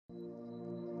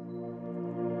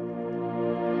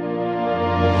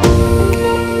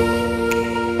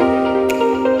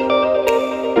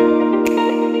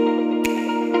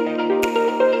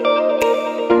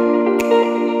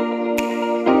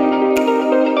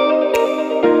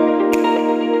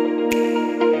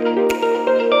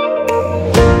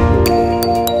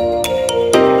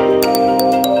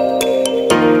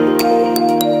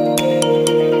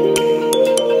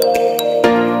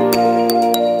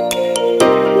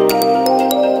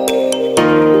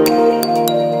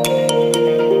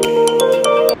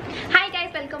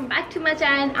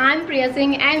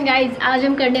Guys आज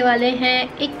हम करने वाले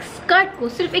हैं एक स्कर्ट को,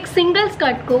 सिर्फ एक सिंगल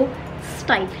स्कर्ट को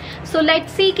स्टाइल। सो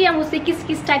लेट्स सी कि हम उसे किस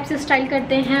किस टाइप से स्टाइल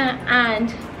करते हैं एंड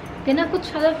बिना कुछ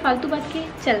ज़्यादा फालतू बात के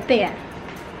चलते हैं।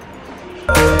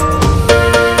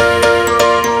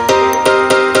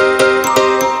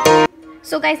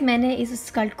 सो गाइज मैंने इस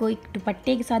स्कर्ट को एक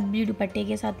दुपट्टे के साथ, ब्लू दुपट्टे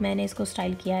के साथ मैंने इसको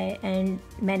स्टाइल किया है एंड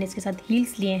मैंने इसके साथ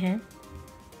हील्स लिए हैं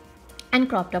एंड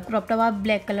क्रॉप टॉप आप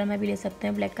ब्लैक कलर में भी ले सकते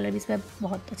हैं, ब्लैक कलर भी इस पर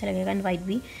बहुत अच्छा लगेगा एंड वाइट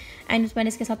भी। एंड मैंने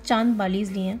इसके साथ चांद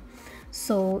बालीज लिए हैं।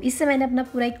 सो इससे मैंने अपना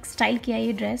पूरा एक स्टाइल किया है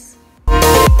ये ड्रेस।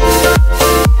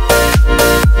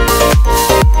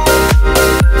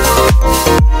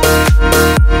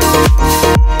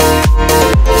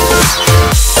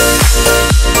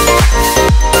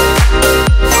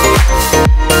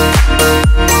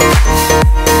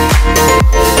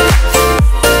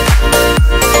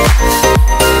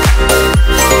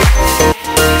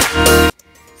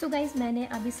 गाइस मैंने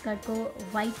अभी स्कर्ट को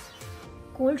वाइट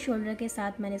कोल्ड शोल्डर के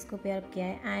साथ मैंने इसको पेयर अप किया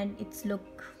है and it's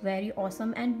look very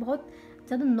awesome and बहुत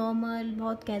ज़्यादा नॉर्मल,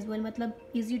 बहुत कैजुअल, मतलब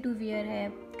इजी टू वियर है,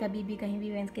 कभी भी कहीं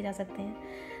भी वेयर के जा सकते हैं।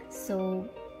 सो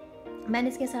मैंने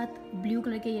इसके साथ ब्लू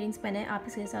कलर के इयररिंग्स पहने हैं, आप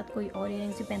इसके साथ कोई और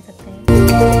इयररिंग्स भी पहन सकते हैं।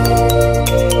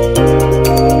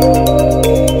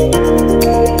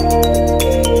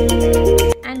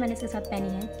 एंड मैंने इसके साथ पहनी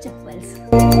है चप्पल्स।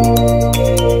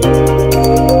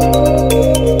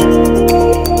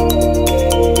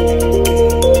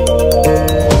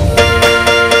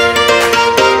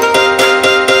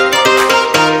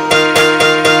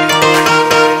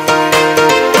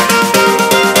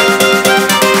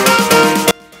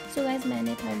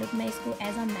 मैंने थर्ड लुक में इसको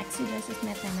एज अ मैक्सी ड्रेस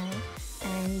इसमें पहना है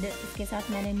एंड इसके साथ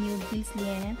मैंने न्यूड हील्स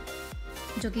लिए हैं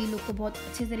जो कि लुक को बहुत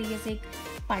अच्छे तरीके से एक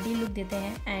पार्टी लुक देते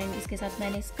हैं। एंड इसके साथ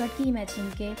मैंने स्कर्ट की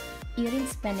मैचिंग के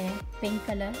इयररिंग्स पहने हैं pink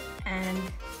colour and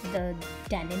the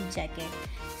denim jacket.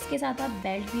 इसके साथ आप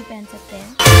बेल्ट भी पहन सकते हैं।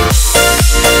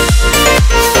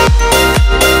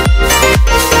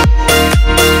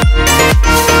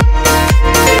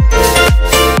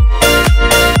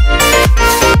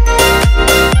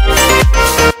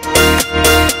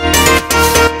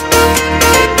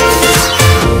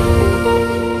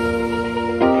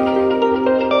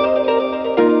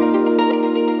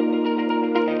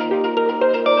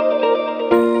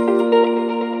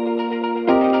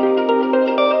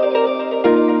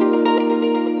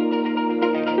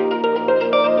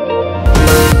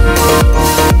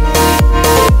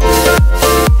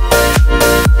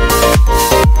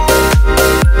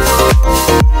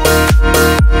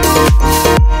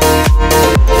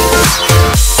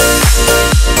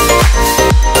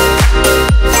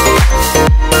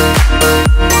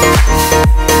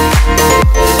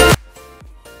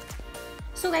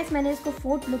 मैंने इसको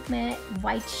फोर्थ लुक में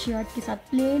वाइट शर्ट के साथ,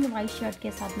 प्लेन वाइट शर्ट के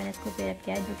साथ मैंने इसको पेयर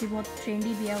किया है जो कि बहुत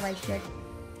ट्रेंडी भी है। वाइट शर्ट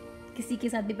किसी के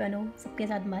साथ भी पहनो, सबके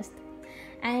साथ मस्त।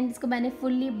 एंड इसको मैंने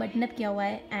फुल्ली बटन अप किया हुआ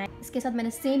है एंड इसके साथ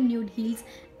मैंने same nude heels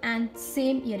and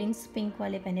same earrings pink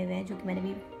वाले पहने हुए हैं जो कि मैंने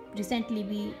भी रिसेंटली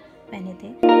भी पहने थे।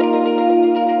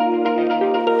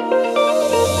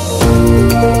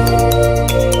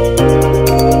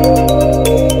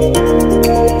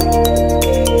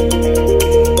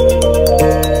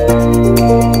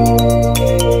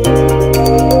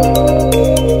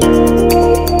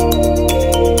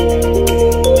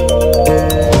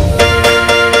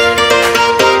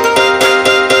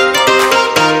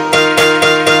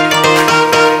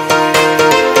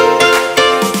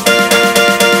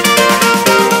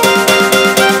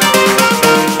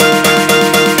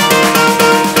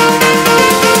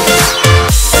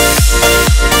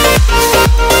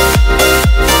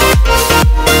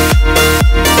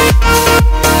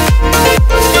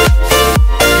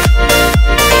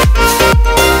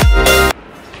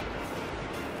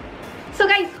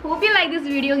 Hope you like this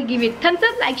video. Give it thumbs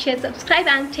up, like, share, subscribe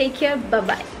and take care. Bye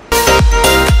bye.